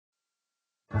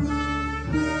What's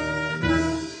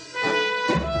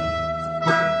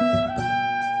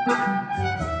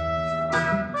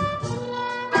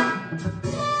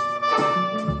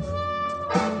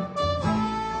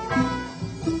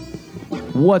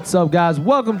up, guys?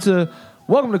 Welcome to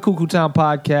Cuckoo Town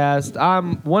Podcast.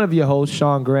 I'm one of your hosts,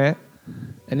 Sean Grant,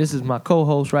 and this is my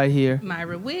co-host right here,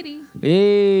 Myra Whitty.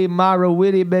 Hey, Myra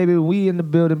Whitty, baby. We in the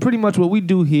building. Pretty much what we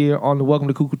do here on the Welcome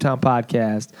to Cuckoo Town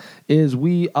Podcast is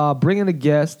we bring in a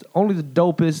guest, only the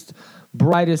dopest,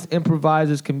 brightest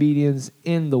improvisers, comedians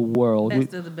in the world.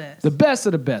 Best of the best. The best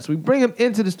of the best. We bring them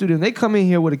into the studio, and they come in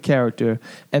here with a character,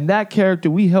 and that character,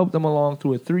 we help them along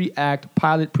through a 3-act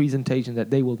pilot presentation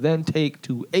that they will then take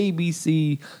to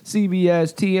ABC,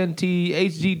 CBS, TNT,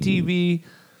 HGTV,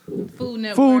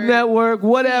 Food Network,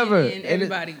 whatever. CNN,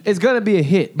 everybody. It's going to be a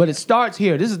hit, but it starts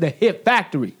here. This is the hit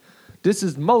factory. This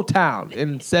is Motown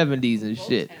in the 70s and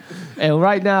shit. And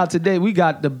right now, today, we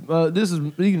got this is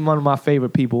one of my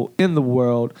favorite people in the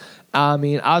world. I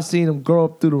mean, I've seen him grow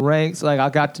up through the ranks. Like, I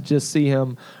got to just see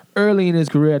him early in his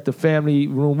career at the Family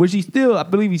Room, which I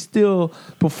believe he still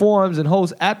performs and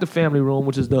hosts at the Family Room,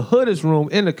 which is the hoodest room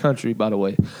in the country, by the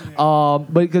way.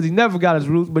 But because he never got his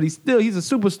roots, but he's a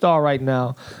superstar right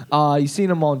now. You've seen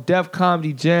him on Def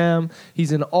Comedy Jam.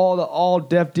 He's in all the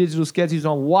all-Def digital sketches. He's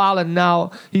on Wild 'N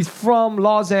Out. He's from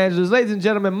Los Angeles. Ladies and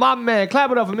gentlemen, my man,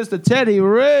 clap it up for Mr. Teddy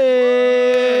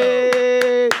Ray.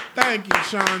 Thank you,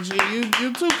 Sean G.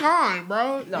 You too kind,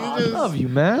 bro. I love you,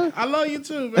 man. I love you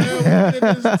too, man. We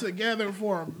did this together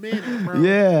for a minute, bro.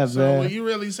 Yeah, so man. when you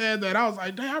really said that, I was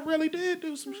like, damn, I really did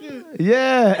do some shit.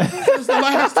 Yeah. Since the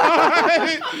last time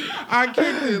I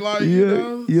kicked it. Like,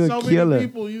 You're so a killer. many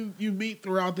people you meet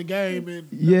throughout the game, and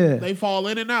they fall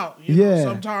in and out. You know,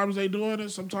 sometimes they doing it,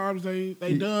 sometimes they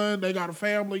done. They got a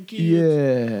family, kids.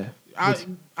 Yeah.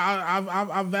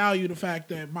 I value the fact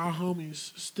that my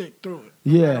homies stick through it.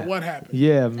 No matter what happens.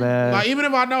 Yeah, man. Like, even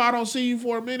if I know I don't see you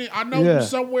for a minute, I know you're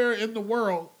somewhere in the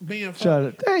world being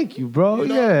funny. Thank you, bro. You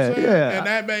know what I'm saying?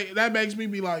 Yeah. And that makes me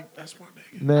be like, that's my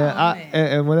nigga. Man,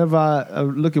 and whenever I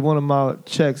look at one of my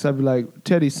checks, I be like,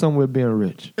 Teddy's somewhere being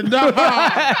rich. No.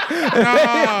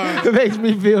 It makes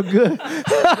me feel good.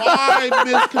 Why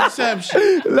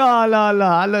misconception? No.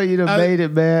 I know you done made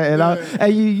it, man.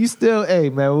 And you still,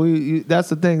 hey, man, that's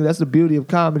the thing. That's the beauty of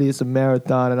comedy. It's a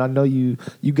marathon. And I know you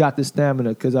got the stamina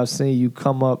because I've seen you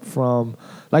come up from,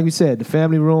 like we said, the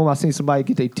Family Room. I seen somebody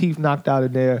get their teeth knocked out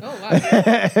in there. Oh, wow.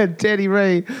 And Teddy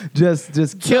Ray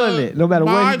just killing it, no matter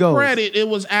where he goes. My credit, it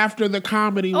was after the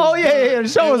comedy. The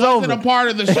show was over. It wasn't a part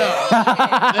of the show.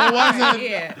 It wasn't.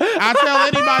 Yeah. I tell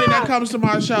anybody that comes to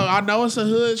my show, I know it's a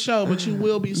hood show, but you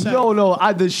will be safe. No.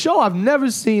 The show, I've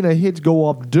never seen a hit go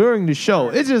up during the show.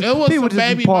 It was people some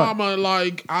baby mama,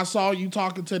 like, I saw you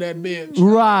talking to that bitch.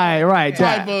 Right.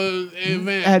 Type of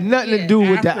event. Had nothing to do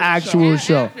with the actual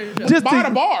show. Just by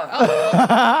the bar.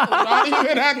 Not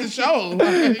even at the show.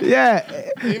 Like,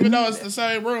 even though it's the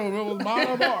same room, it was by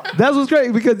the bar. That's what's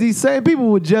great because these same people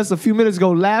were just a few minutes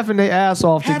ago laughing their ass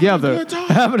off together.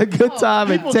 Having a good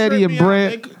time at Teddy and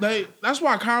Brent. That's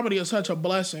why comedy is such a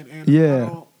blessing. And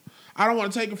I don't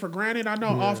want to take it for granted. I know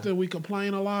often we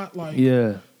complain a lot. Like,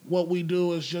 what we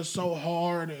do is just so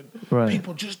hard and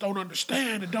people just don't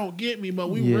understand and don't get me. But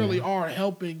we really are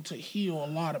helping to heal a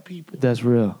lot of people. That's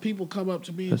real. People come up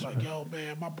to me and like, yo,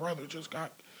 man, my brother just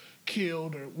got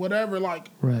killed or whatever. Like,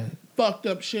 fucked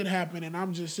up shit happened. And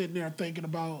I'm just sitting there thinking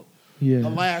about the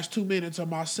last 2 minutes of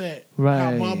my set.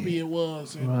 How bumpy it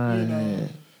was. And, you know,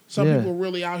 some people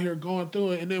really out here going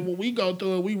through it. And then when we go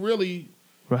through it, we really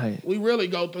go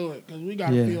through it because we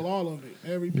got to feel all of it,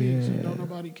 every piece. And don't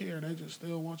nobody care. They just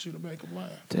still want you to make them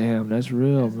laugh. Damn, that's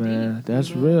real, man.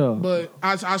 That's real. But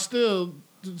I still,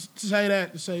 to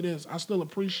say this, I still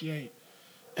appreciate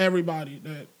everybody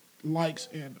that likes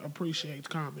and appreciates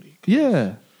comedy.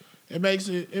 Yeah. It makes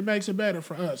it better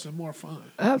for us and more fun.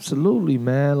 Absolutely,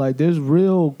 man. Like, there's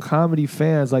real comedy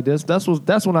fans. Like, that's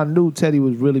when I knew Teddy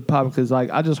was really popping because, like,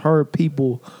 I just heard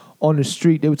people on the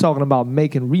street, they were talking about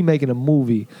remaking a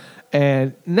movie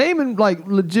and naming like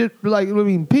legit, like, I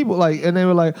mean, people like, and they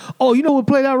were like, oh, you know who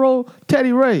played that role?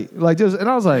 Teddy Ray. Like, just, and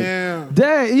I was like,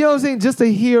 dang, you know what I'm saying? Just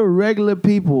to hear regular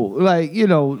people, like, you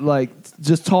know, like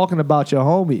just talking about your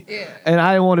homie. Yeah. And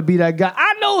I didn't want to be that guy.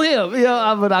 I know him, you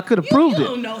know, but I could have proved it.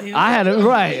 Don't know him. I had it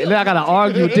right. And then I got to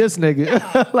argue with this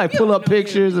nigga. Like, pull up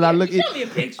pictures and I look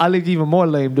even more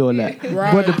lame doing that.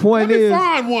 Right. But the point is,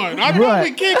 find one. I know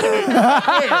we kicking it.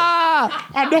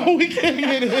 I know we kicking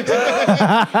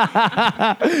it.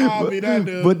 I'll be that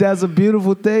dude. But that's a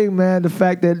beautiful thing, man. The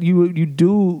fact that you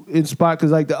do inspire,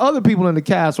 because like the other people in the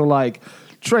cast are like,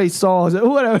 Trey Songz,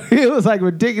 whatever. It was like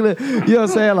ridiculous. You know what I'm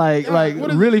saying? Like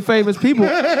really famous people.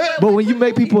 But when you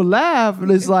make people laugh,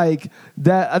 it's like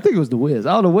that. I think it was The Wiz.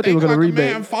 I don't know what they were going to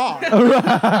remake. Man Far.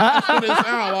 That's what it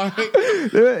sound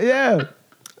like. Yeah.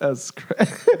 That's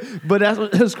but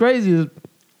that's crazy is,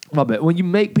 my bad. When you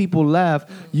make people laugh,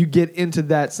 you get into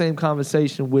that same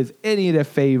conversation with any of their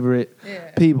favorite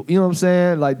people. You know what I'm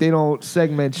saying? Like they don't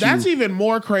segment you. That's even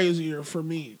more crazier for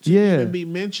me to even be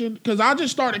mentioned. Because I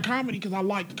just started comedy because I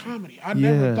liked comedy. I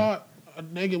never thought a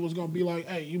nigga was going to be like,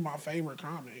 hey, you my favorite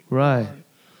comic. Right.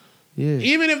 Yeah.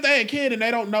 Even if they a kid and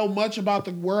they don't know much about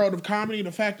the world of comedy,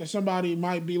 the fact that somebody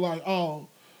might be like, oh,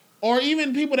 or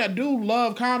even people that do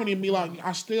love comedy and be like,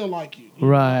 I still like you.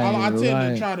 Right. I tend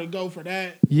to try to go for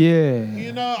that. Yeah.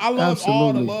 You know, I love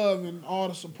all the love and all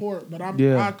the support, but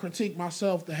I critique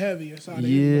myself the heaviest out of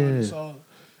anybody. So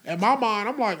in my mind,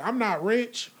 I'm like, I'm not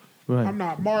Rich. Right. I'm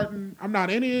not Martin. I'm not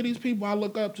any of these people I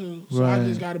look up to. So I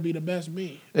just got to be the best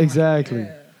me. Exactly.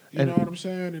 You know what I'm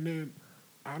saying? And then,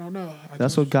 I don't know.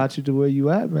 That's what got you to where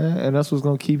you at, man. And that's what's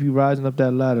going to keep you rising up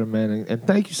that ladder, man. And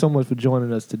thank you so much for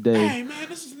joining us today. Hey, man,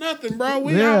 this is nothing, bro.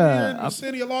 We out here in the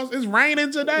city of Los Angeles. It's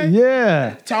raining today.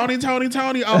 Yeah. Tony. Oh,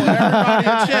 everybody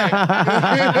in check.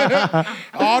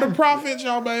 All the profits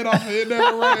y'all made off of It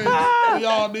Never Rains.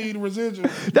 Y'all need residual.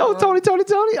 That was Tony.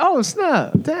 Oh,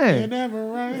 snap. Dang. It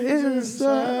never rains in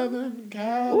Southern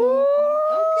California.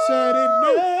 Said it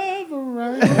never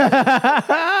rains.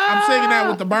 I'm singing that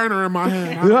with the burner in my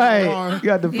hand. Right. You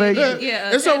got the fake.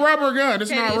 It's a rubber gun. It's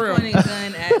not real. Pointing a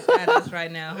gun at us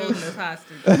right now, holding us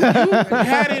hostage. You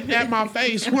had it at my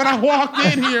face when I walked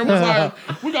in here. It was like,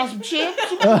 we got some chips.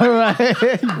 All right.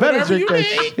 Whatever you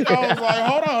need. I was like,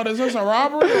 hold on. Is this a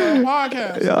robbery or a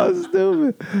podcast? Y'all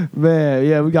stupid. Man,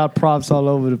 yeah, we got props all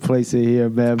over the place in here,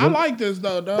 man. But I like this,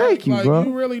 though, dog. Thank you, bro.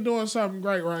 You really doing something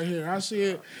great right here. I see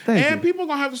it. Thank and you. people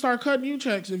going to have to start cutting you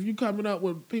checks if you coming up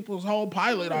with people's whole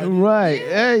pilot ideas. Right.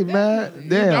 Hey, man.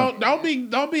 Damn. Don't be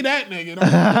that nigga.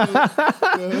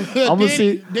 I'm gonna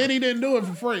see. Diddy didn't do it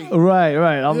for free. Right.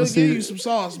 I'm He'll gonna see. give you some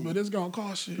sauce, but it's gonna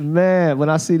cost you. Man, when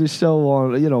I see the show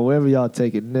on, wherever y'all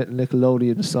take it,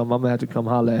 Nickelodeon or something, I'm gonna have to come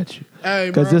holler at you. Hey,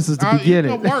 because this is the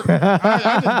beginning. You come work.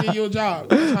 I just give you a job.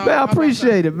 Man, I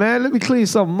appreciate it, man. Let me clean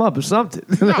something up or something.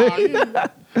 Nah, you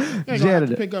ain't gonna have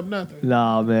to pick up nothing.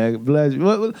 Nah, man. Bless you.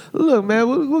 Well, look, man,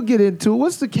 we'll get into it.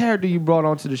 What's the character you brought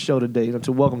onto the show today,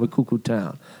 to Welcome to Cuckoo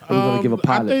Town? We're gonna give a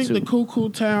pilot I think to. the Cuckoo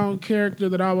Town character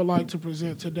that I would like to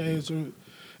present today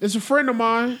is a friend of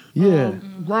mine. Yeah.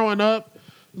 Growing up,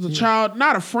 as a child,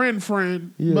 not a friend,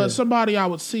 but somebody I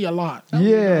would see a lot.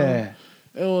 Yeah.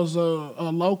 It was a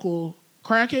local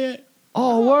crackhead.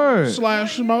 Oh, word.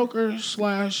 /smoker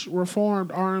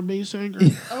 /reformed R&B singer.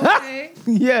 Okay.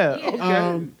 Yeah.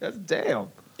 Okay. That's damn.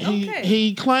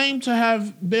 He claimed to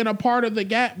have been a part of the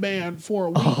Gap Band for a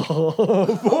week.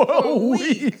 For a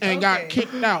week. And got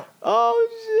kicked out. Oh,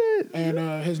 shit.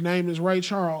 And his name is Ray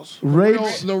Charles.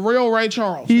 The real Ray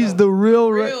Charles. He's the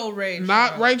real Ray. Charles.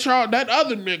 Not Ray Charles. That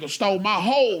other nigga stole my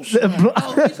whole swag.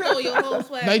 Oh, he stole your whole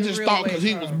swag. They just thought because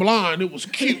he was blind, it was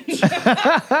cute.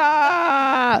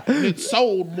 It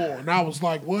sold more. And I was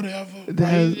like, whatever.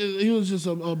 He was just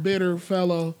a bitter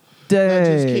fellow. That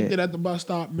just kicked it at the bus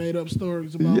stop, made up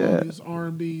stories about all these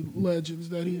R&B legends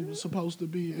that he was supposed to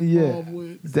be involved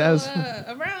with. That's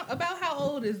about how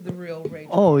old is the real Ray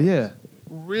Charles? Oh yeah,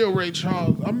 real Ray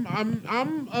Charles. I'm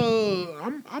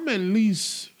at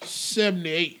least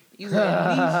 78. You at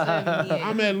least 78.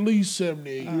 I'm at least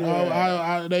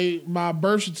 78. My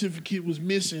birth certificate was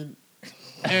missing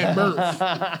at birth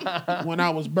when I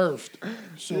was birthed.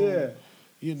 So.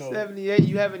 78.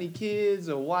 You have any kids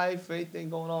or wife, anything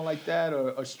going on like that,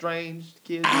 or estranged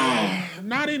kids?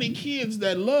 Not any kids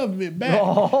that love me back.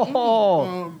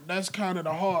 Oh. That's kind of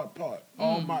the hard part.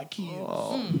 All my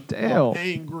kids, damn,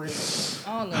 angry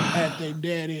at their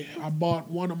daddy. I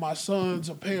bought one of my sons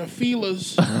a pair of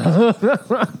feelers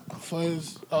for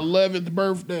his 11th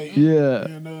birthday. Yeah,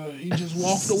 and he just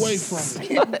walked away from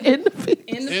it.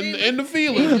 in the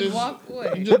feelers. Just walked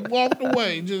away. He just walked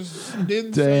away. Just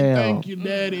didn't say thank you,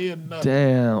 daddy, and nothing.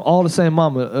 Damn, all the same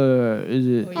mama. Is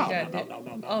it? No.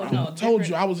 I told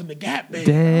you I was in the Gap Band.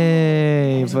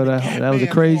 Dang, that was a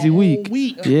crazy week.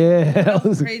 Yeah, that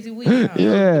was a crazy week.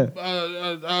 Yeah.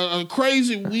 A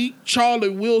crazy week. Charlie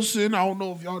Wilson. I don't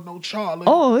know if y'all know Charlie.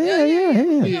 Oh,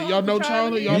 yeah. Y'all know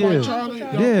Charlie? Y'all like Charlie?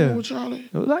 Y'all cool with Charlie?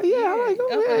 I like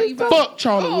him. Fuck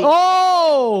Charlie Wilson.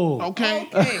 Oh! Okay.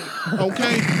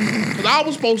 Because I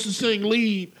was supposed to sing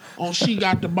lead on She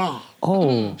Got the Bomb.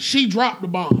 Oh. She dropped the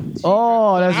bomb.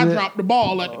 Oh, that's I dropped the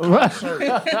ball at the concert.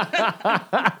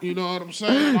 You know what I'm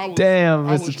saying? Damn,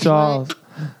 Mr. Charles. Drunk.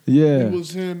 Yeah. It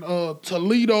was in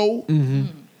Toledo.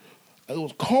 Mm-hmm. It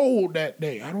was cold that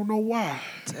day. I don't know why.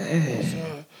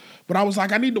 But I was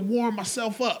like, I need to warm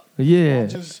myself up. Yeah. I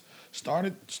just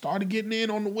started getting in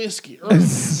on the whiskey early.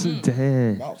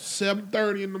 Damn. About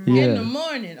 7:30 in the morning. Yeah. In the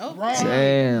morning. Okay. Right.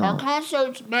 Damn. Our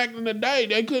concerts back in the day,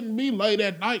 they couldn't be late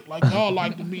at night like y'all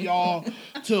like to be all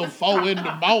till 4 in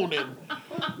the morning,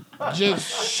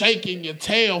 just shaking your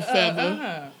tail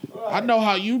feather. I know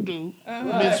how you do,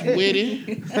 Miss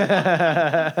Witty.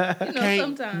 Can't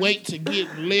sometimes. wait to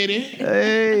get litty.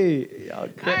 Hey,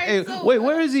 okay. Right, Hey, so- wait,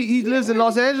 where is he? He lives in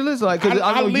Los Angeles? Like, cause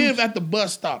I know live you, at the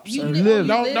bus stop. You Sir. live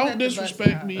at Don't the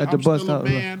disrespect bus me. At the I'm bus still stop, a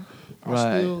man. right.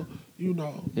 I still,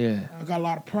 Yeah. I got a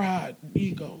lot of pride and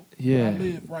ego. Yeah. I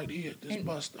live right here at this And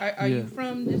bus stop. Are Yeah. you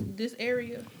from this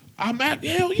area? I'm from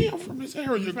this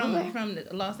area, From girl. the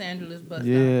Los Angeles bus stop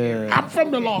Yeah. area? I'm from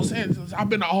the Los Angeles. I've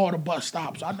been to all the bus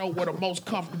stops. I know where the most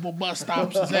comfortable bus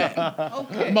stops is at.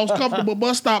 Okay. The most comfortable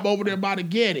bus stop over there by the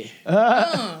Getty.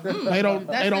 They don't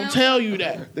sounds- tell you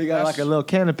that. They got like a little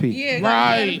canopy. Yeah,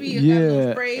 Right. Yeah.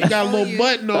 Yeah. They got a little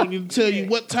button on you to tell you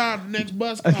what time the next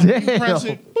bus comes. You press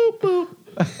it, boop, boop.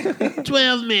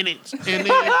 12 minutes. And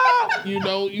then,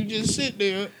 you just sit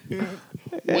there and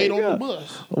wait on the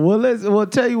bus. Well,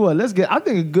 tell you what. I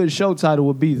think a good show title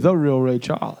would be The Real Ray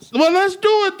Charles. Well, let's do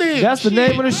it then. That's the Shit.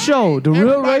 name of the show, The Real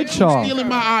Everybody Ray else Charles. stealing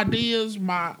my ideas, You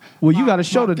got my a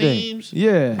show today. themes.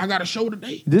 Yeah. I got a show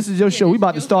today. This is your show. We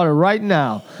about to start it right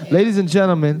now. Ladies and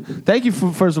gentlemen, thank you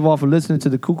first of all for listening to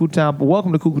the Cuckoo Town.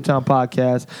 Welcome to Cuckoo Town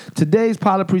Podcast. Today's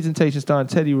pilot presentation starring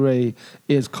Teddy Ray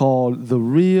is called The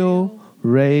Real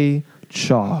Ray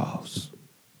Charles.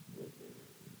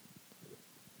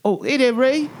 Oh, hey there,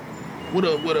 Ray. What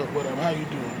up? How you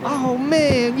doing? Oh,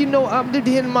 man. I'm just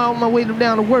heading on my way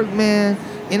down to work, man.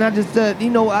 And I just,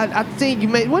 I think you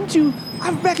made, wasn't you, I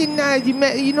recognize you,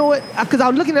 man. You know what? Because I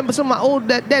was looking at some of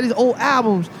my daddy's old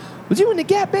albums. Was you in the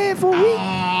Gap Band for a week?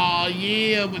 Oh,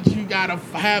 yeah, but you got to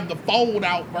have the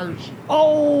fold-out version.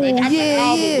 Oh, They got the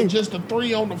album yeah. with just the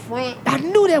 3 on the front. I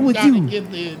knew that was You got to you.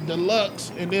 get the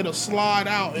deluxe, and it'll slide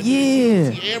out. And Yeah.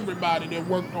 then you see everybody that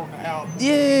worked on the album.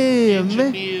 Yeah, man.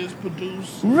 Engineers,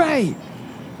 producers, Right.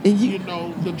 And you,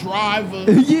 the driver.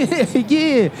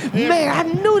 yeah. Man, I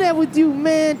knew that was you,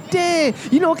 man. Damn.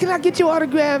 Can I get your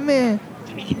autograph, man?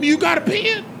 You got a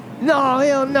pen? No,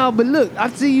 hell no. But look, I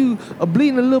see you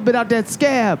bleeding a little bit out that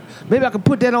scab. Maybe I can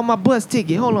put that on my bus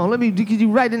ticket. Hold on. Let me get you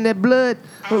right in that blood.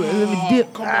 Hold on, let me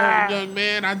dip. Come on, young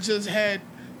man. I just had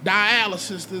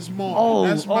dialysis this morning.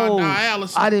 That's my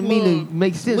dialysis I didn't mean plug to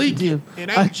make sensitive. leaking.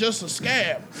 It ain't just a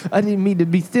scab. I didn't mean to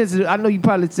be sensitive. I know you're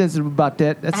probably sensitive about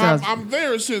that. That sounds. I'm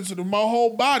very sensitive. My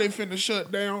whole body finna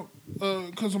shut down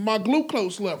because of my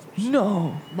glucose levels.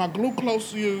 No. My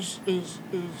glucose is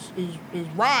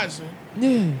rising,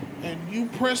 Yeah. and you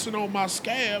pressing on my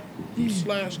scab /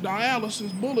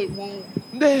 dialysis bullet wound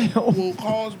Damn. will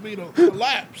cause me to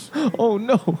collapse Oh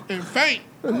no. and faint.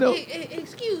 No.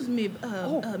 Excuse me,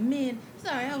 men.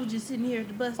 Sorry, I was just sitting here at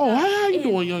the bus stop. Oh, how you and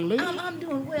doing, young lady? I'm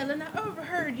doing well, and I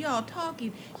overheard y'all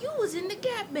talking. You was in the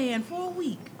Gap Band for a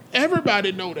week.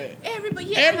 Everybody know that.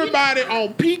 Everybody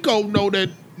on Pico know that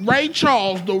Ray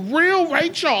Charles, the real Ray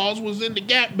Charles, was in the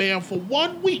Gap Band for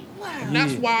 1 week. Wow. And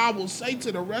that's why I will say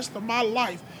to the rest of my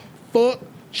life, fuck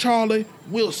Charlie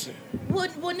Wilson.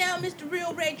 Well, now, Mr.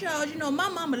 Real Ray Charles, my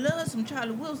mama loves some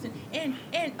Charlie Wilson, and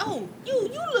oh, you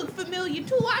look familiar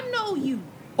too. I know you.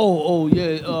 Oh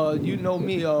yeah. You know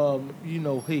me.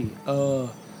 Hey.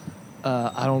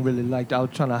 I don't really like that. I was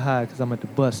trying to hide because I'm at the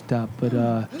bus stop, but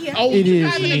Yeah, Oh, It you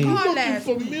is driving me. the car looking last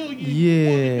week. familiar.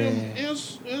 Yeah. One of them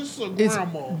it's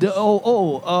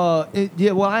Instagrammers.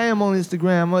 yeah. Well, I am on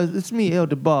Instagram. It's me, El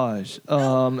DeBarge.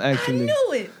 Actually. I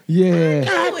knew it. Yeah.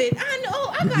 I knew it. I know.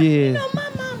 I got. Yeah. My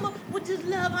mama would just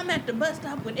love. I'm at the bus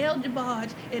stop with El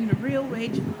DeBarge and the Real Ray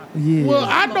Charles. Yeah. Well,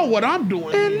 I know what I'm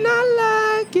doing. and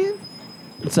I like it.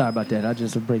 Sorry about that. I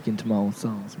just break into my own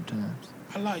song sometimes.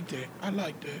 I like that. I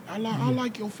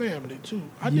like your family too.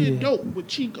 I did Yeah. dope with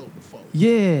Chico before.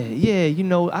 Yeah.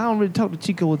 I don't really talk to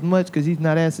Chico as much because he's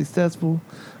not as successful.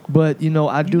 But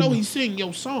I do. You know he sing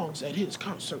your songs at his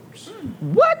concerts.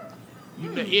 What?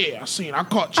 Yeah, I seen. I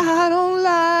caught you. I don't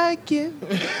like it.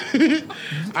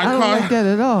 I don't like that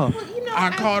at all. Well, I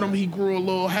caught him. He grew a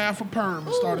little half a perm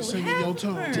and started singing half your a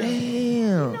tune. perm. Damn.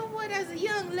 You know what? As a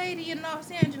young lady in Los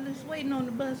Angeles waiting on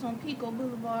the bus on Pico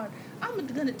Boulevard, I'm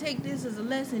gonna take this as a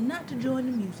lesson not to join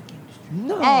the music industry.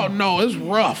 No. Oh no, it's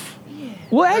rough. Yeah.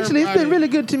 Well, actually, it's been really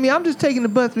good to me. I'm just taking the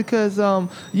bus because, I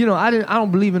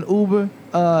don't believe in Uber.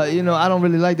 I don't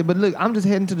really like it. But look, I'm just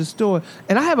heading to the store,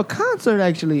 and I have a concert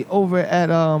actually over at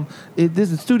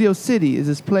this is Studio City. Is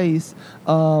this place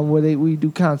where we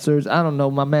do concerts? I don't know.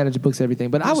 My manager books everything,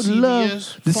 but I would love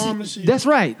CVS pharmacy. That's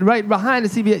right behind the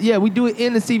CVS. Yeah, we do it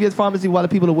in the CVS pharmacy while the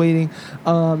people are waiting.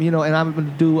 And I'm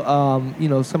going to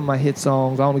do some of my hit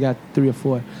songs. I only got 3 or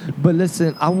 4, but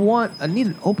listen, I need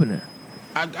an opener.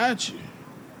 I got you.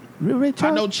 Real Ray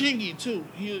Charles? I know Chingy too.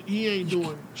 He ain't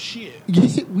doing shit.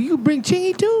 Will you bring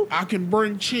Chingy too? I can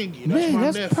bring Chingy.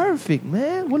 That's nephew. Perfect,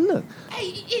 man. Well, look. Hey,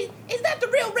 is that the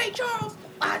real Ray Charles?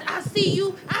 I see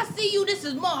you. This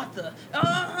is Martha.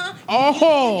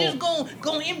 Oh. You just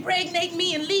gonna impregnate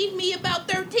me and leave me about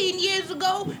 13 years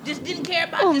ago? Just didn't care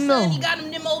about your son. He got him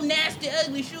them old nasty,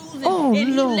 ugly shoes, and he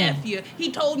left you.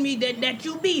 He told me that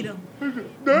you beat him.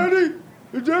 Daddy?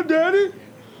 Is that Daddy?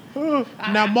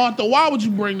 Now, Martha, why would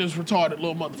you bring this retarded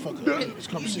little motherfucker?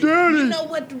 Come see Daddy. You know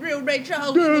what, the real Ray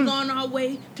Charles, we was on our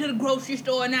way to the grocery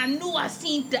store, and I knew I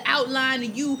seen the outline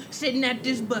of you sitting at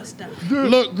this bus stop.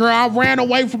 Look, girl, I ran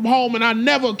away from home, and I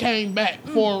never came back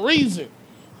for a reason.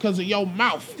 Because of your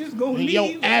mouth and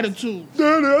your attitude.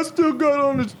 Daddy, I still got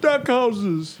on the stack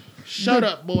houses. Shut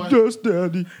up, boy. Yes,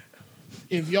 Daddy.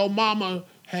 If your mama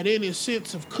had any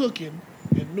sense of cooking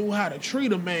and knew how to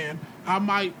treat a man, I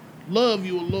might love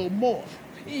you a little more.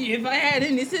 If I had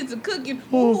any sense of cooking,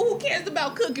 who cares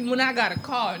about cooking when I got a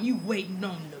car and you waiting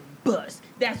on the bus?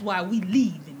 That's why we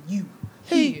leaving you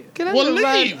here. Can I get a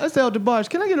ride? That's Elder Barge.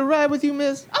 Can I get a ride with you,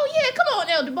 miss? Oh, yeah, come on,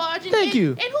 Elder Barge. Thank you.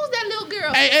 And who's that little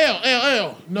girl? Hey,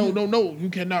 L. No. You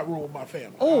cannot ruin my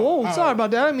family. Sorry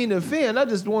about that. I didn't mean to offend. I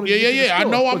just wanted to Yeah. I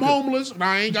know I'm homeless, and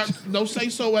I ain't got no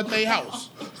say-so at their house.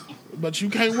 But you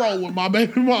can't roll with my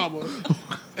baby mama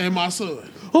and my son.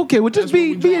 Okay, well, just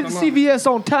be at the CVS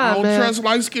on time, man. I don't trust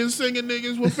light-skinned singing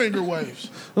niggas with finger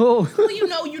waves. Oh. Well, you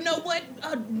know what?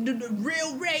 The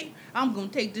real Ray, I'm going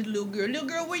to take this little girl. Little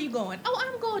girl, where you going? Oh,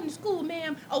 I'm going to school,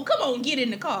 ma'am. Oh, come on, get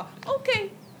in the car. Okay.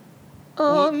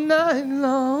 All night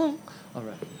long. All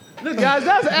right. Look, guys,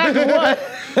 that's Act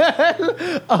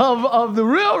 1 of the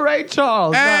real Ray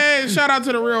Charles. Hey, shout out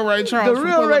to the real Ray Charles. The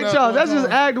real Ray Charles. That's just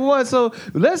Act 1. So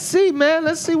let's see, man.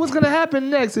 Let's see what's going to happen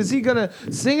next. Is he going to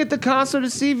sing at the concert at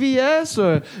CVS?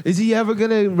 Or is he ever going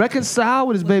to reconcile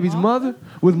with his baby's mother?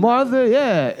 With Martha?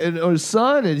 Yeah. Or his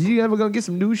son? Is he ever going to get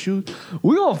some new shoes?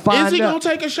 We're going to find out. Is he going to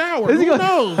take a shower? Who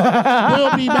knows?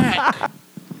 We'll be back.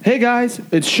 Hey, guys.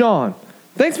 It's Sean.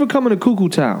 Thanks for coming to Cuckoo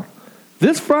Town.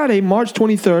 This Friday, March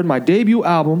 23rd, my debut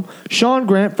album, Sean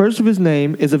Grant, First of His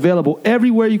Name, is available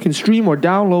everywhere you can stream or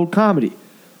download comedy.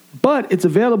 But it's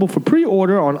available for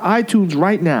pre-order on iTunes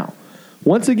right now.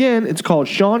 Once again, it's called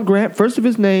Sean Grant, First of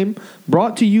His Name,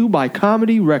 brought to you by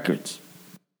Comedy Records.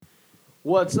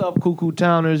 What's up, Cuckoo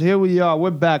Towners? Here we are. We're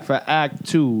back for Act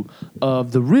 2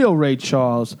 of The Real Ray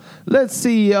Charles. Let's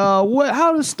see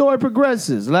how the story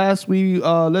progresses. If we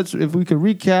could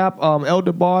recap,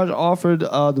 Elder Barge offered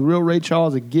The Real Ray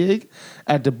Charles a gig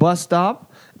at the bus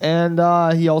stop, and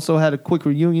he also had a quick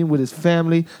reunion with his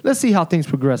family. Let's see how things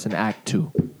progress in Act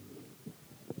 2.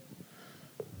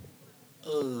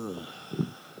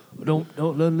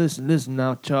 Don't listen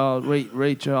now, Charles.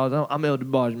 Ray Charles. I'm Elder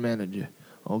Barge's manager.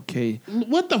 Okay.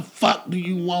 What the fuck do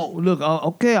you want? Look,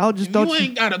 okay, I'll just... If you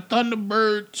ain't got a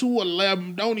Thunderbird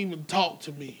 211, don't even talk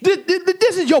to me.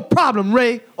 This is your problem,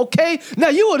 Ray, okay? Now,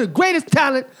 you are the greatest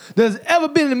talent that's ever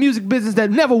been in the music business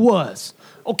that never was,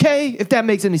 okay? If that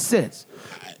makes any sense.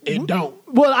 It don't.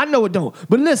 Well, I know it don't.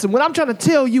 But listen, what I'm trying to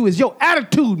tell you is your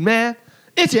attitude, man.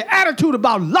 It's your attitude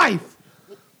about life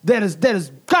that has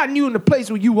gotten you in the place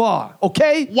where you are,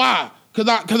 okay? Why? Cause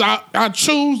I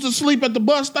choose to sleep at the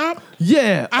bus stop?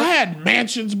 Yeah. I had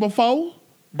mansions before.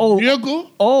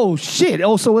 Oh, shit.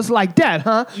 Oh, so it's like that,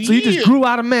 huh? So you just grew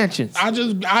out of mansions. I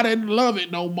didn't love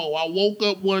it no more. I woke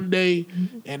up one day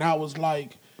and I was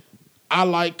like, I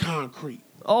like concrete.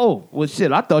 Oh, well,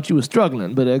 shit, I thought you were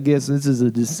struggling, but I guess this is a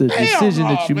decision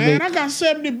that you made. I got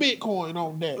 70 Bitcoin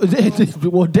on that.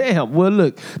 Well, damn. Well,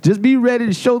 look, just be ready.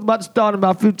 The show's about to start in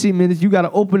about 15 minutes. You got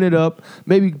to open it up.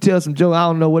 Maybe you can tell some jokes. I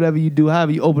don't know, whatever you do,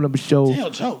 however you open up a show. Tell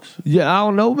jokes? Yeah, I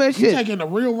don't know, man. You taking the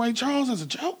real Ray Charles as a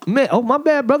joke? Man, oh, my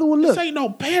bad, brother. Well, look. This ain't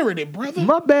no parody, brother.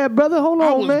 My bad, brother. Hold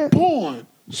on, man. I was born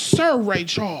Sir Ray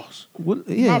Charles. Well,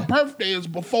 yeah. My birthday is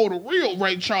before the real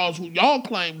Ray Charles, who y'all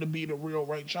claim to be the real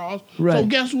Ray Charles. Right. So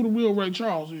guess who the real Ray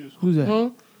Charles is? Who's that? Huh?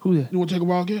 Who's that? You want to take a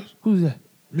wild guess? Who's that?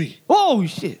 Me. Oh,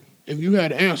 shit. If you had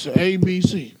to answer A, B,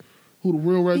 C, who the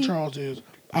real Ray Charles is,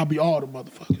 I'll be all the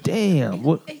motherfuckers. Damn.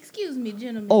 What? Excuse me,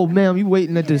 gentlemen. Oh, ma'am, you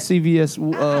waiting at the CVS.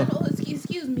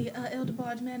 Excuse me, Elder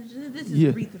Barge. Bar's manager. This is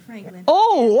Aretha Franklin.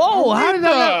 How did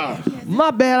I?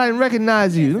 My bad, I didn't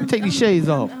recognize you. Let me take these shades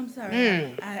off. I'm sorry.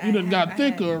 Man, you done got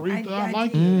thicker, Aretha. I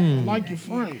like you. I like your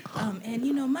frame.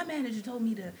 And my manager told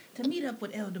me to meet up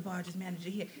with El DeBarge's manager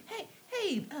here.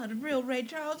 Hey, the real Ray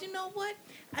Charles, you know what?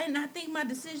 And I think my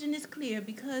decision is clear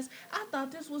because I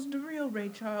thought this was the real Ray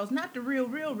Charles, not the real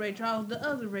Ray Charles, the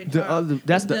other Ray Charles.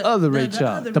 That's the other Ray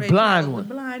Charles, the blind one.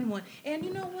 The blind one. And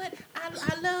you know what?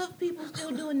 I love people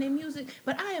still doing their music,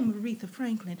 but I am Aretha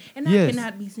Franklin, and I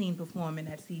cannot be seen performing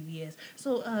at CVS.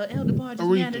 So, El DeBarge's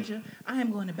manager, I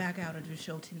am going to back out of the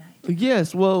show tonight.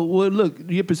 Yes, well, look,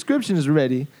 your prescription is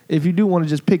ready. If you do want to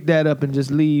just pick that up and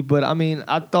just leave, but I mean,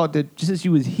 I thought that since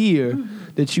you was here,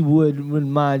 that you wouldn't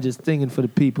mind just thinking for the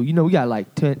people. You know, we got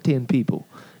like 10 people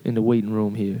in the waiting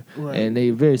room here, and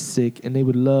they're very sick, and they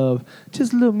would love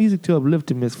just a little music to uplift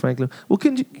them, Miss Franklin. Well,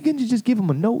 can you just give them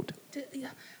a note?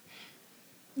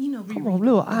 Come on,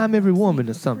 little I'm Every Woman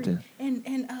or something. And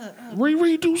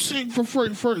Riri do sing for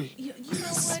free. You know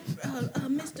what,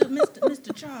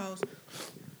 Mr. Charles,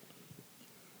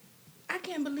 I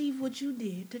can't believe what you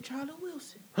did to Charlie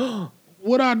Wilson.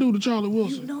 What I do to Charlie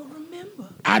Wilson? You don't remember.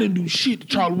 I didn't do shit to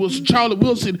Charlie Wilson. Charlie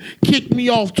Wilson kicked me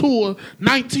off tour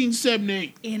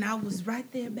 1978. And I was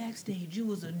right there backstage. You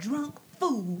was a drunk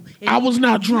fool. I was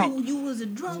not drunk. You was a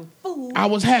drunk fool. I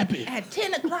was happy. At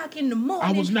 10 o'clock in the morning.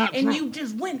 I was not drunk. And you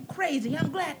just went crazy.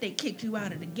 I'm glad they kicked you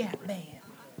out of the Gap Band.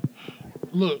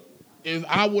 Look, if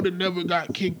I would have never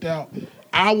got kicked out,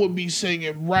 I would be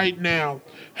singing right now,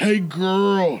 "Hey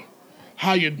girl,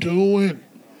 how you doing?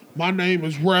 My name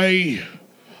is Ray,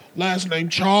 last name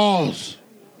Charles.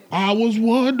 I was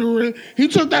wondering." He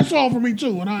took that song from me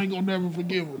too, and I ain't gonna never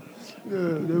forgive him. Yeah,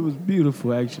 that was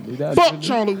beautiful, actually. Fuck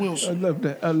Charlie Wilson. I love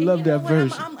that. I love that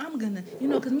version. I'm gonna,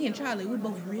 because me and Charlie, we're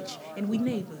both rich and we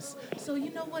neighbors. So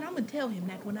you know what? I'm gonna tell him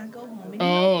that when I go home.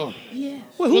 And yes.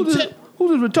 Well, who's this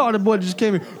retarded boy that just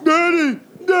came in? Daddy!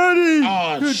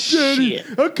 Oh, Daddy! shit.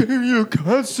 I came to your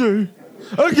concert.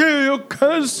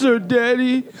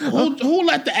 Daddy. Who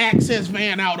let the access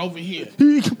van out over here?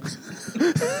 They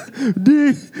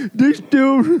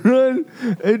still run,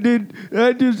 and then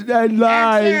I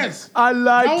lied. Access. I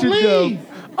lied Don't to leave. them.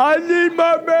 I need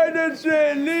my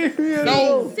manager. Leave me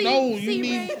alone. You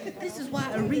need. Ray, this is why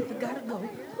Aretha gotta go.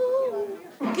 Ooh,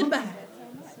 goodbye.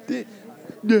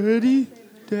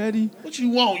 Daddy. What you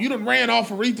want? You done ran off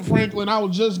Aretha Franklin. I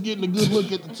was just getting a good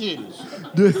look at the titties.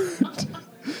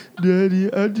 Daddy,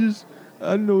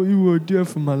 I know you were there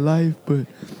for my life, but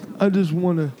I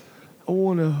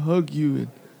wanna hug you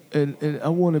and I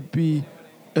wanna be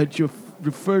at your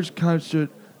first concert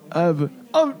ever.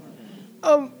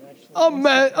 I'm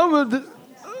mad.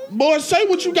 Boy, say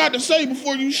what you got to say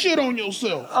before you shit on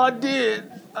yourself. I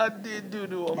did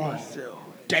doo-doo on myself.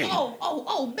 Damn.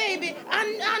 Oh, baby, I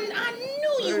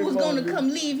knew you was gonna come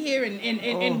leave here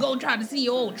and go try to see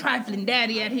your old trifling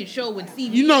daddy at his show with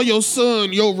CVS. You know your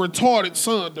retarded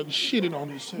son done shitted on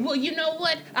himself. Well, you know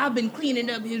what? I've been cleaning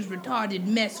up his retarded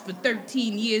mess for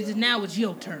 13 years, and now it's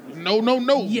your turn. No.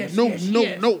 Yes.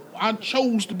 I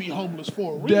chose to be homeless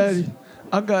for a reason. Daddy,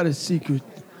 I got a secret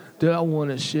that I want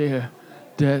to share.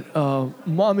 That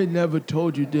Mommy never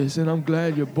told you this, and I'm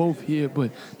glad you're both here.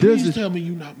 But please tell me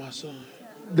you're not my son.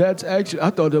 That's actually, I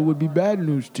thought that would be bad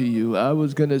news to you. I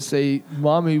was going to say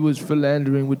Mommy was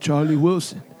philandering with Charlie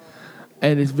Wilson.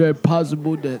 And it's very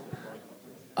possible that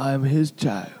I'm his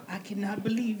child. I cannot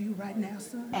believe you right now,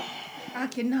 son. I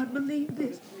cannot believe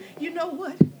this. You know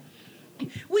what?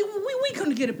 We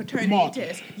couldn't get a paternity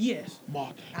test. Yes.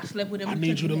 Martha, I slept with him. I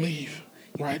need you to leave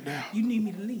right now. You need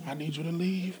me to leave? I need you to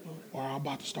leave, or I'm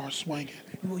about to start swinging.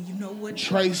 Well, you know what?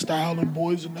 Trey Style and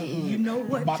Boys in the Hood. You know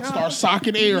what, I'm about Charles? to start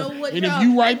socking air. You know what, and Charles? if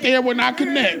you right there when I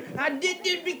connect. I did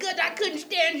this because I couldn't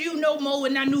stand you no more,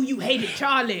 and I knew you hated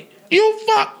Charlie. You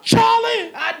fucked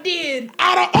Charlie? I did.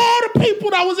 Out of all the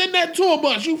people that was in that tour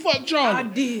bus, you fucked Charlie. I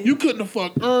did. You couldn't have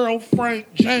fucked Earl,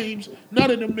 Frank, James,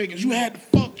 none of them niggas. You had to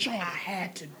fuck Charlie. I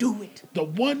had to do it. The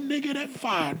one nigga that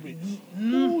fired me.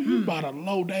 Ooh, you about to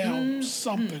low down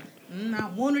something. I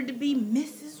wanted to be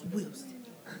Mrs. Wilson.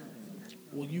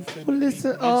 Well, you finna Well,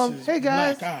 listen, be hey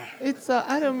guys, Black Eye. it's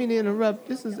I don't mean to interrupt.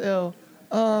 This is L.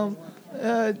 L,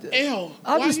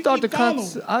 I'll why just you start the keep following?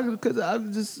 concert because I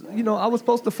just, I was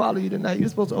supposed to follow you tonight. You were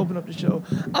supposed to open up the show.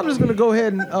 I'm just gonna go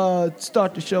ahead and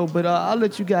start the show, but I'll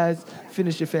let you guys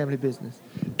finish your family business.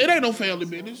 It ain't no family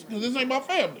business because this ain't my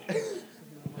family.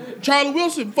 Charlie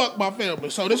Wilson fucked my family,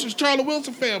 so this is Charlie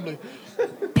Wilson family.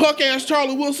 Punk ass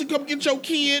Charlie Wilson, come get your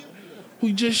kid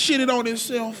who just shitted on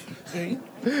himself. Okay?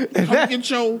 Come get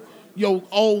your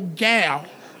old gal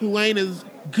who ain't as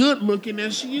good looking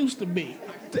as she used to be.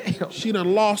 Damn. She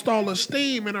done lost all her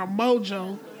steam and her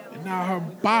mojo, and now her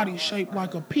body shaped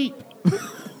like a peep.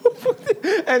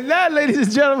 And that, ladies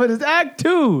and gentlemen, is Act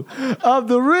 2 of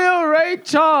The Real Ray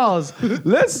Charles.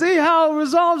 Let's see how it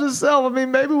resolves itself. I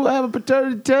mean, maybe we'll have a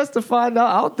paternity test to find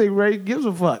out. I don't think Ray gives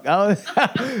a fuck.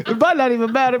 It might not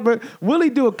even matter, but will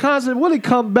he do a concert? Will he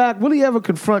come back? Will he ever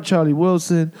confront Charlie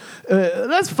Wilson?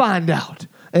 Let's find out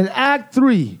in Act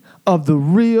 3 of The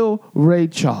Real Ray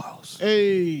Charles.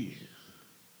 Hey.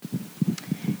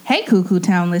 Hey, Cuckoo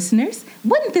Town listeners.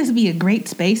 Wouldn't this be a great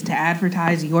space to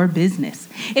advertise your business?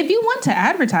 If you want to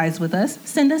advertise with us,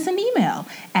 send us an email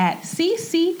at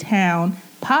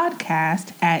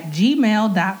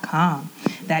cctownpodcast@gmail.com.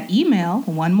 That email,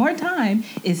 one more time,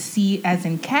 is C as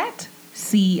in cat,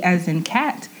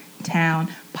 town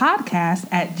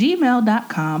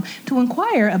podcast@gmail.com to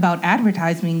inquire about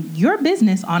advertising your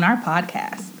business on our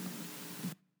podcast.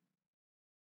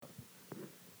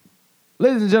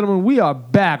 Ladies and gentlemen, we are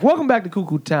back. Welcome back to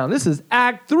Cuckoo Town. This is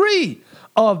Act 3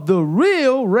 of The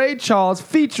Real Ray Charles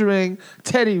featuring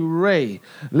Teddy Ray.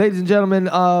 Ladies and gentlemen,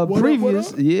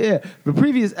 the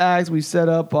previous acts we set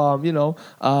up, The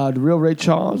Real Ray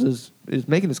Charles is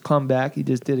making his comeback. He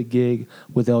just did a gig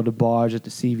with El DeBarge at the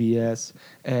CVS,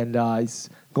 and he's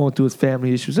going through his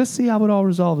family issues. Let's see how it all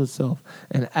resolves itself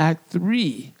in Act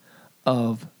 3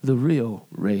 of The Real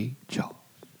Ray Charles.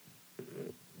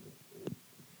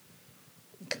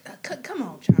 Come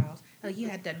on, Charles. You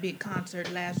had that big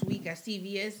concert last week at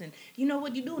CVS, and you know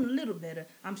what? You're doing a little better.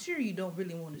 I'm sure you don't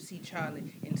really want to see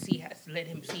Charlie and let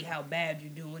him see how bad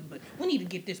you're doing, but we need to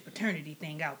get this paternity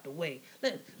thing out the way.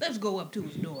 Let's go up to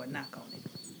his door and knock on it.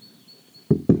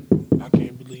 I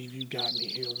can't believe you got me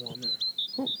here, woman.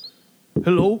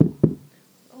 Hello?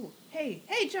 Oh, hey,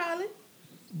 Charlie.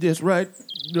 That's right.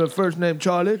 The first name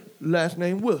Charlie, last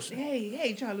name Wilson.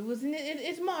 Hey, Charlie Wilson.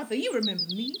 It's Martha. You remember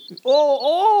me?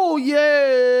 Oh,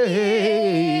 yeah.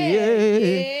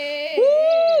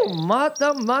 Woo,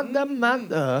 Martha. And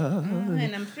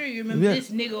I'm sure you remember this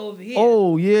nigga over here.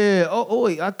 Oh, yeah. Oh,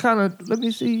 wait. Let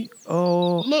me see.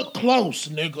 Oh. Look close,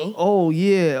 nigga. Oh,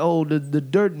 yeah. Oh, the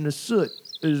dirt and the soot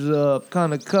is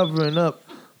kind of covering up.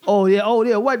 Oh,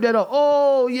 yeah. Wipe that off.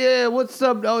 Oh, yeah. What's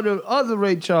up? Oh, the other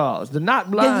Ray Charles. The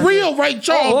not blind. The real Ray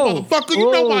Charles, motherfucker.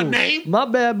 You know my name. My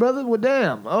bad, brother. Well,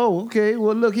 damn. Oh, okay.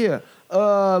 Well, look here.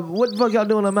 What the fuck y'all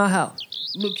doing at my house?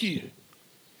 Look here.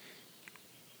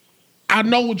 I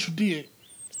know what you did.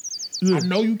 Yeah. I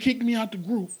know you kicked me out the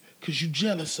group because you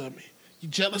jealous of me. You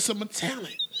jealous of my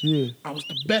talent. Yeah. I was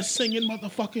the best singing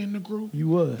motherfucker in the group. You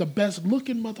was. The best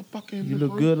looking motherfucker in the group. You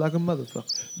look good like a motherfucker.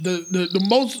 The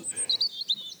most...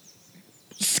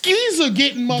 skeezer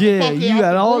getting motherfucker. Yeah, you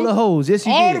got all the hoes. Yes,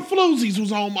 you did. All the floozies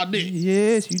was on my dick.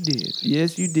 Yes, you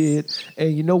did.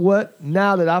 And you know what?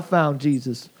 Now that I found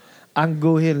Jesus, I can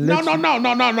go ahead and let No.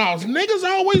 Niggas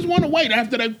always want to wait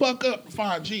after they fuck up to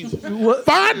find Jesus. What?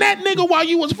 Find that nigga while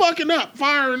you was fucking up,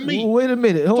 firing me. Wait a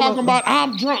minute. Talking about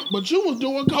I'm drunk, but you was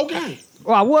doing cocaine.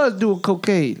 Well, I was doing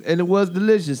cocaine, and it was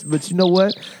delicious. But you know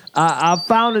what? I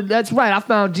found it. That's right. I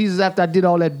found Jesus after I did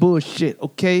all that bullshit,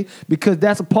 okay? Because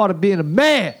that's a part of being a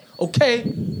man,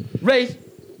 okay? Ray.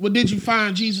 Well, did you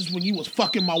find Jesus when you was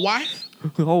fucking my wife?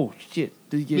 Oh, shit.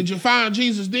 Did you find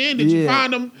Jesus then? Did you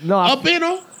find him up in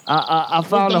her? I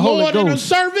found the Holy Ghost. In her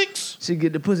cervix?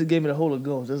 The pussy gave me the Holy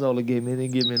Ghost. That's all it gave me. It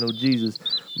didn't give me no Jesus.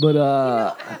 But,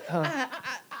 I'm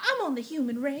on the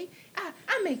human, Ray. I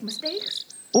make mistakes.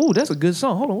 Oh, that's a good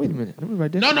song. Hold on, wait a minute. Let me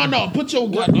write that. No. Put your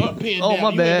goddamn pen down.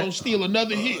 My bad. You ain't gonna steal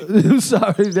another hit. I'm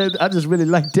sorry. I just really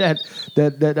like that.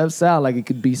 That sound like it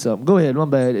could be something. Go ahead. My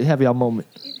bad. Have your moment.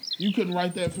 You couldn't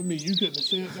write that for me. You couldn't have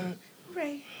said that.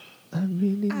 Ray, I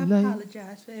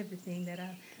apologize for everything that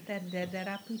I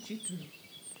put you through.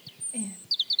 And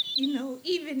you know,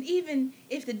 even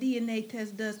if the DNA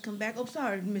test does come back, oh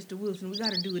sorry, Mr. Wilson, we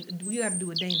gotta do it. We gotta do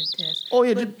a Dana test. Oh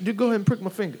yeah, just go ahead and prick my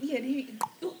finger. Yeah.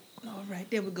 All right,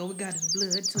 there we go. We got his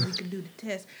blood, so we can do the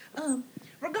test.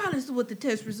 Regardless of what the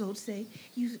test results say,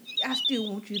 I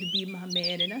still want you to be my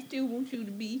man, and I still want you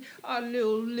to be our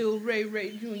little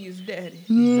Ray Jr.'s daddy.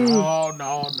 No.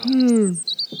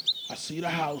 I see the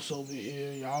house over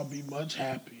here. Y'all be much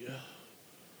happier.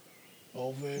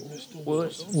 Over at Mr.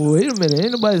 Wilson. Well, wait a minute.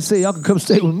 Ain't nobody say y'all can come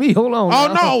stay with me. Hold on.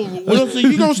 Oh, no.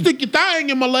 Wilson, you going to stick your thing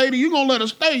in, my lady. You going to let her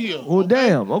stay here. Well, okay?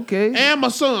 Damn. Okay. And my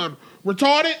son.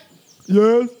 Retarded?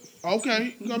 Yes.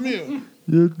 Okay. Come here.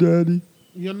 Yes, Daddy.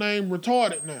 Your name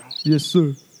retarded now. Yes,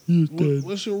 sir. Yes, Daddy.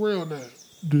 What's your real name?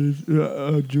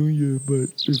 Junior, but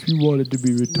if you wanted to be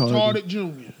retarded. Retarded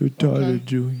Junior. Retarded okay.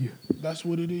 Junior. That's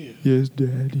what it is. Yes,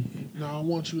 Daddy. Now I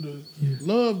want you to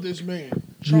love this man,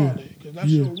 Charlie, because that's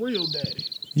your real daddy.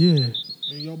 Yeah.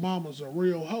 And your mama's a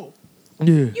real hoe.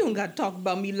 Yeah. You don't got to talk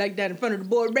about me like that in front of the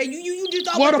boy, Ray. You just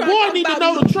always Well, the boy need to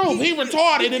know me. the truth. He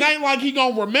retarded. It ain't like he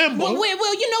gonna remember. Well,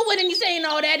 you know what? And you saying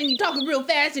all that, and you talking real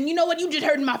fast, and you know what? You just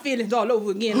hurting my feelings all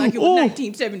over again, like it was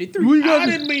 1973. I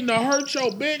didn't mean to hurt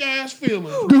your big ass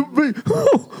feelings.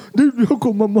 How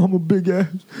come my mama big ass?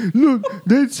 Look,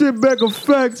 they sent back a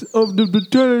fax of the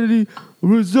paternity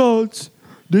results.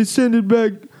 They sent it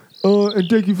back, and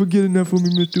thank you for getting that for me,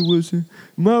 Mr. Wilson.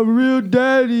 My real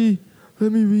daddy.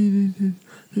 Let me read it.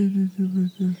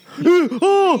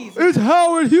 Oh, it's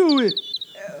Howard Hewitt.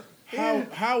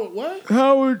 Howard what?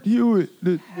 Howard Hewitt,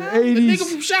 the 80s. The nigga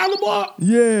from Shalimar?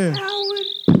 Yeah. Howard.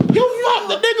 You fucked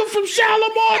the nigga from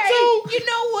Shalimar too? You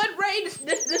know what, Ray?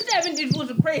 The 70s was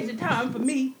a crazy time for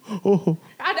me. Oh.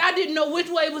 I didn't know which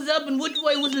way was up and which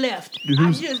way was left.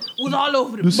 I just was all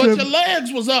over the place. But your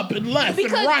legs was up and left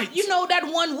because, and right. You know that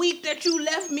 1 week that you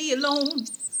left me alone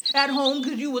at home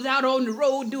because you was out on the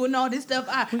road doing all this stuff,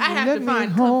 I have to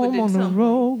find comfort in something.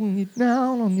 Road when you're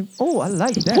down on your... Oh, I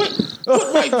like that.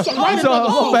 Wait, another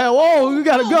song. Whoa, you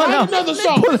got a gun out. Another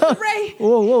song. Ray.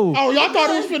 Whoa. Oh, y'all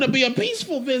thought it was going to be a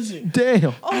peaceful visit.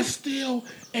 Damn. I still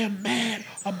am mad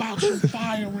about you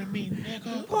firing me,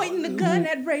 nigga. Pointing the gun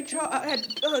at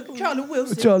Charlie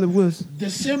Wilson. Charlie Wilson.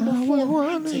 December 4th,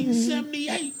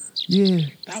 1978. Yeah.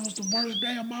 That was the worst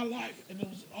day of my life, and it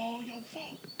was all your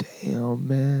fault. Damn,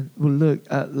 man. Well, look,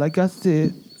 like I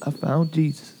said, I found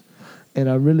Jesus, and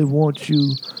I really want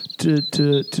you to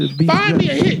be. Find me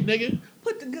a hit, nigga.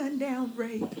 Put the gun down,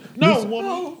 Ray. No,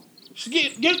 woman.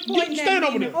 Stand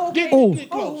over there.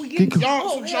 Get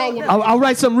close. I'll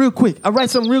write something real quick.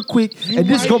 And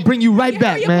this is gonna bring you right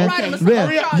back, man.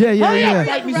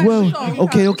 Yeah. Well,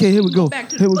 okay. Here we go.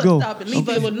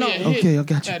 Okay,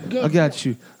 I got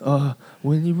you.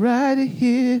 When you ride it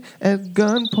here at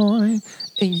gunpoint,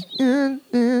 and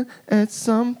you at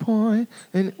some point,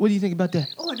 and what do you think about that?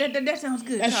 Oh, that sounds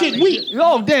good. That shit weak.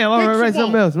 Oh, damn! All right, write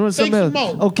something else.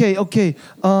 Okay.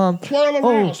 Twirl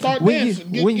around. Start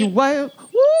dancing.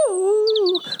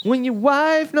 When your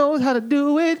wife knows how to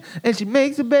do it, and she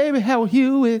makes a baby Howard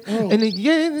Hewitt, and then you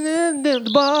get in the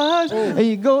bars, and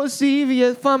you go to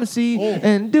CVS pharmacy,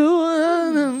 and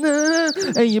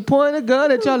and you point a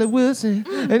gun at Charlie Wilson,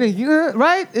 and then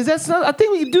right? Is that something? I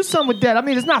think we can do something with that. I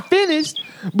mean, it's not finished,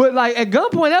 but like at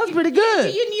gunpoint, that was pretty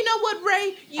good. You know what,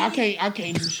 Ray? I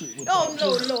can't do shit with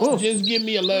that. No. Just give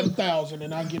me 11,000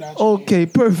 and I'll get out. Okay,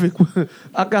 perfect.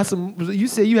 I got some. You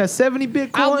said you had 70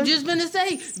 Bitcoin? I was just gonna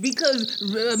say, because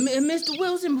Mr.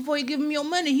 Wilson, before he give me your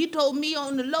money, he told me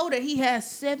on the low that he has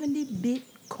 70 Bitcoin.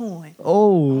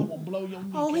 Oh.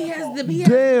 He has the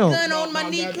gun on my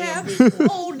kneecap.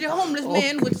 The homeless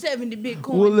man with 70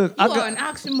 Bitcoin. Well, look, you are an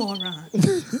oxymoron.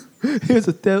 Here's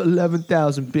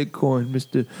 11,000 Bitcoin,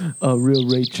 Mr. Real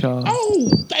Ray Charles. Oh,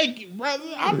 thank you, brother.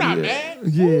 I'm not mad.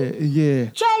 Yeah.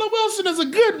 Charlie Wilson is a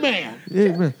good man.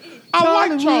 Yeah, man. I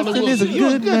like Charlie Wilson. Is a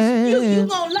good man. You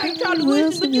gonna like Charlie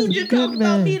Wilson, but you just talking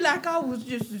about me like I was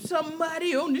just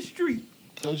somebody on the street.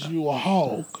 Because you a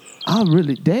hog. I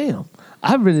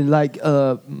really like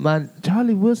my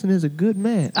Charlie Wilson is a good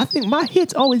man. I think my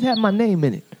hits always have my name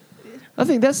in it. I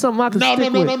think that's something I can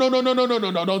stick with.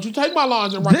 No. Don't you take my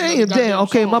lines and write Damn.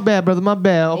 Okay, my bad, brother. My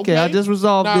bad. Okay, I just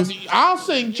resolved this. I'll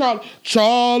sing Charlie.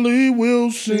 Charlie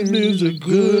Wilson is a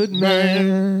good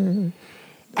man.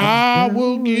 I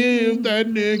will give that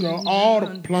nigga all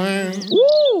the plans.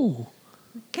 Woo!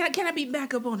 Can I be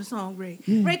back up on the song, Ray?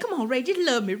 Yeah. Ray, come on, Ray. Just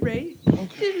love me, Ray. Okay.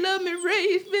 Just love me, Ray.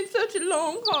 It's been such a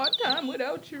long, hard time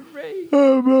without you, Ray. I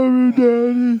love you,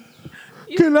 Daddy.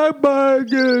 Can I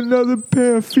get another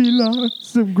pair of felines,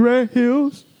 some Grant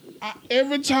Hills?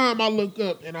 Every time I look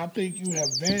up and I think you have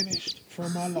vanished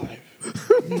from my life,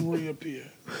 you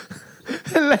reappear.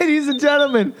 Ladies and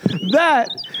gentlemen, that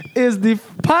is the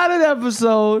pilot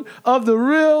episode of The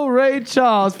Real Ray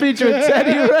Charles featuring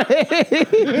Teddy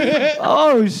Ray.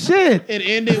 Oh, shit. It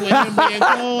ended with him being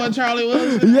cool and Charlie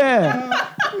Wilson. Yeah.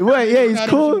 He's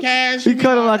cool. He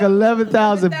cut him like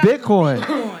 11,000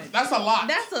 Bitcoin. That's a lot.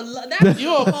 That's a lot.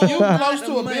 You're close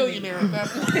to a billionaire at that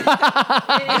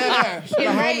point.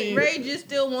 And Ray just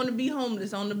still want to be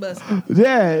homeless on the bus.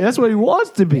 Yeah, that's what he wants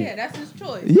to be. Yeah, that's his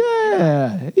choice.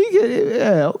 Yeah.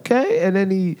 Okay. And then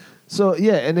he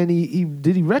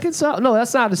did he reconcile? No,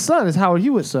 that's not his son. It's Howard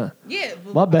Hewitt's son. Yeah.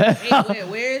 My bad. Hey,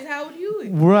 where is Howard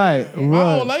Hewitt? Right.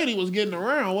 My old lady was getting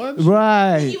around, wasn't she?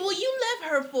 Right. Well, you left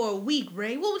her for a week,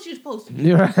 Ray. What was you supposed to do?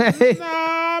 You're right. Nah,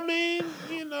 I mean,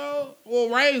 Well,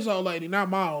 Ray's old lady, not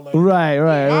my old lady. Right.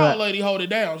 My old lady hold it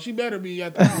down. She better be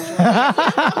at the house.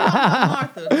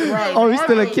 Martha. Right. Oh, he's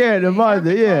still a character,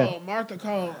 Martha. Yeah. Martha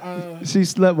Cole. She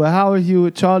slept with Howard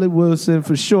Hewitt, Charlie Wilson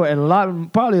for sure,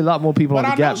 and probably a lot more people on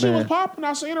the Gap But I know she was Band. popping.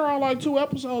 I seen her on like 2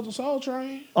 episodes of Soul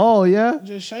Train. Oh yeah.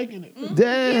 Just shaking it. Mm-hmm.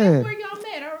 Damn. Yeah, that's where y'all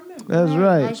met. I remember. That's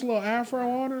right. Nice little afro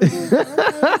on her.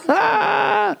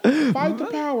 Fight the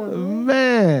power, man.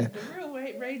 Man. The real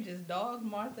Ray just dogged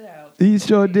Martha out. He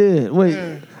sure did. Wait,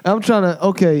 Yeah. I'm trying to.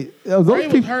 Okay, those Ray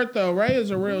was people. hurt though. Ray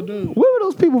is a real dude. Where were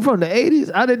those people from? The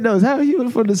 80s? I didn't know. How he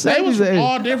was from the 70s? They was or from 80s?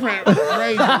 all different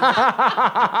races.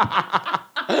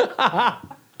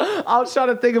 I was trying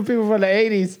to think of people from the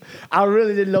 80s. I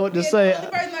really didn't know what to say. the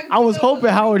only person I could I was think of hoping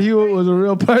was Howard Hewitt was a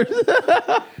real person.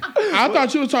 I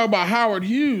thought you were talking about Howard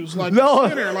Hughes, like No. the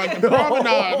center, like the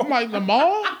promenade. I'm like, the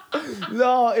mall?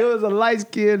 No, it was a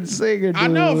light-skinned singer, dude. I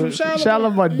know, from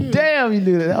Shalimar. Yeah. Damn, you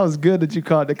knew that. That was good that you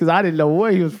caught that because I didn't know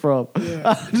where he was from. Yeah.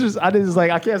 I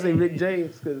can't say Rick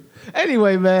James.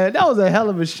 Anyway, man, that was a hell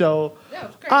of a show. That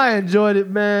was crazy. I enjoyed it,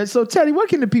 man. So, Teddy, where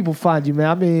can the people find you, man?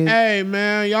 I mean, Hey,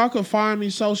 man, y'all can find me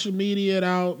social media it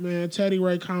out, man. Teddy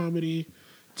Ray Comedy.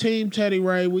 Team Teddy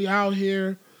Ray. We out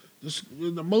here.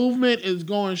 The movement is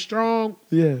going strong.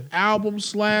 yeah. Album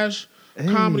 /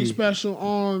 comedy special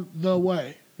on the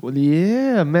way. Well,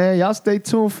 yeah, man. Y'all stay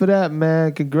tuned for that,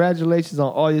 man. Congratulations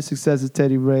on all your successes,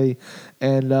 Teddy Ray.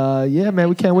 And, yeah, man,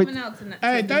 we can't wait.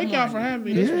 Hey, thank y'all for having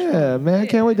me. This was fun. Yeah, man.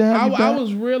 Can't wait to have you back. I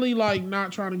was really like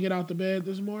not trying to get out the bed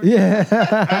this morning. Yeah.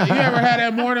 You ever had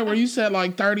that morning where you set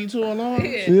like 32 alarms?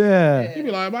 Yeah. You be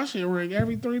like, my shit ring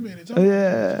every 3 minutes.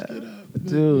 Yeah. Just get up.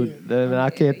 Dude, man, I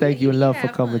can't thank you enough for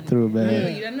coming through,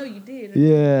 man. I know you did.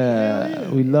 Yeah,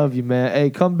 we love you, man. Hey,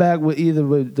 come back with either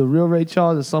with the real Ray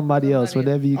Charles or somebody else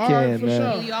whenever you All can, right, for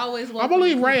man. sure. You always I'm gonna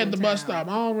leave Ray at the bus stop.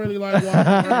 I don't really like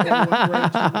walking with Ray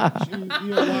too much.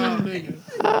 You a wild nigga.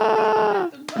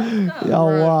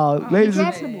 Y'all Right. wild, ladies and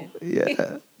Comfortable.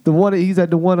 yeah. The one he's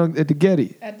at the one at the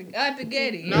Getty. At the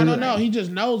Getty. No. He just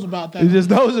knows about that. He just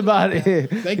knows about it.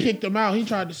 They kicked him out. He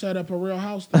tried to set up a real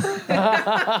house there.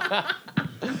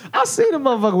 I seen a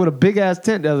motherfucker with a big ass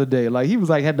tent the other day. Like he was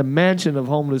like had the mansion of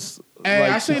homeless. Hey,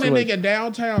 like, I seen a situation. nigga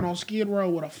downtown on Skid Row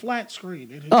with a flat screen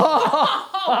in his No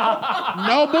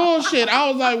bullshit. I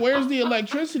was like, where's the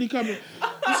electricity coming?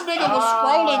 This nigga was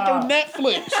scrolling through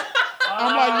Netflix.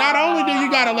 I'm like, not only do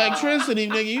you got electricity,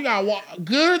 nigga, you got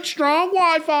good, strong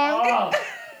Wi-Fi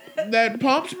that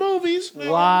pumps movies. Man.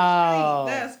 Wow.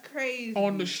 That's crazy.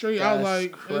 On the street. I was That's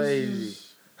like, crazy.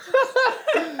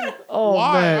 Oh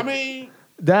why? man. I mean,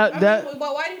 that but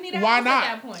why do you need a Why house not?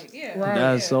 at that point? Yeah. Right.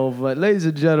 that's so fun. Ladies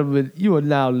and gentlemen, you are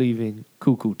now leaving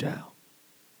Cuckoo Town.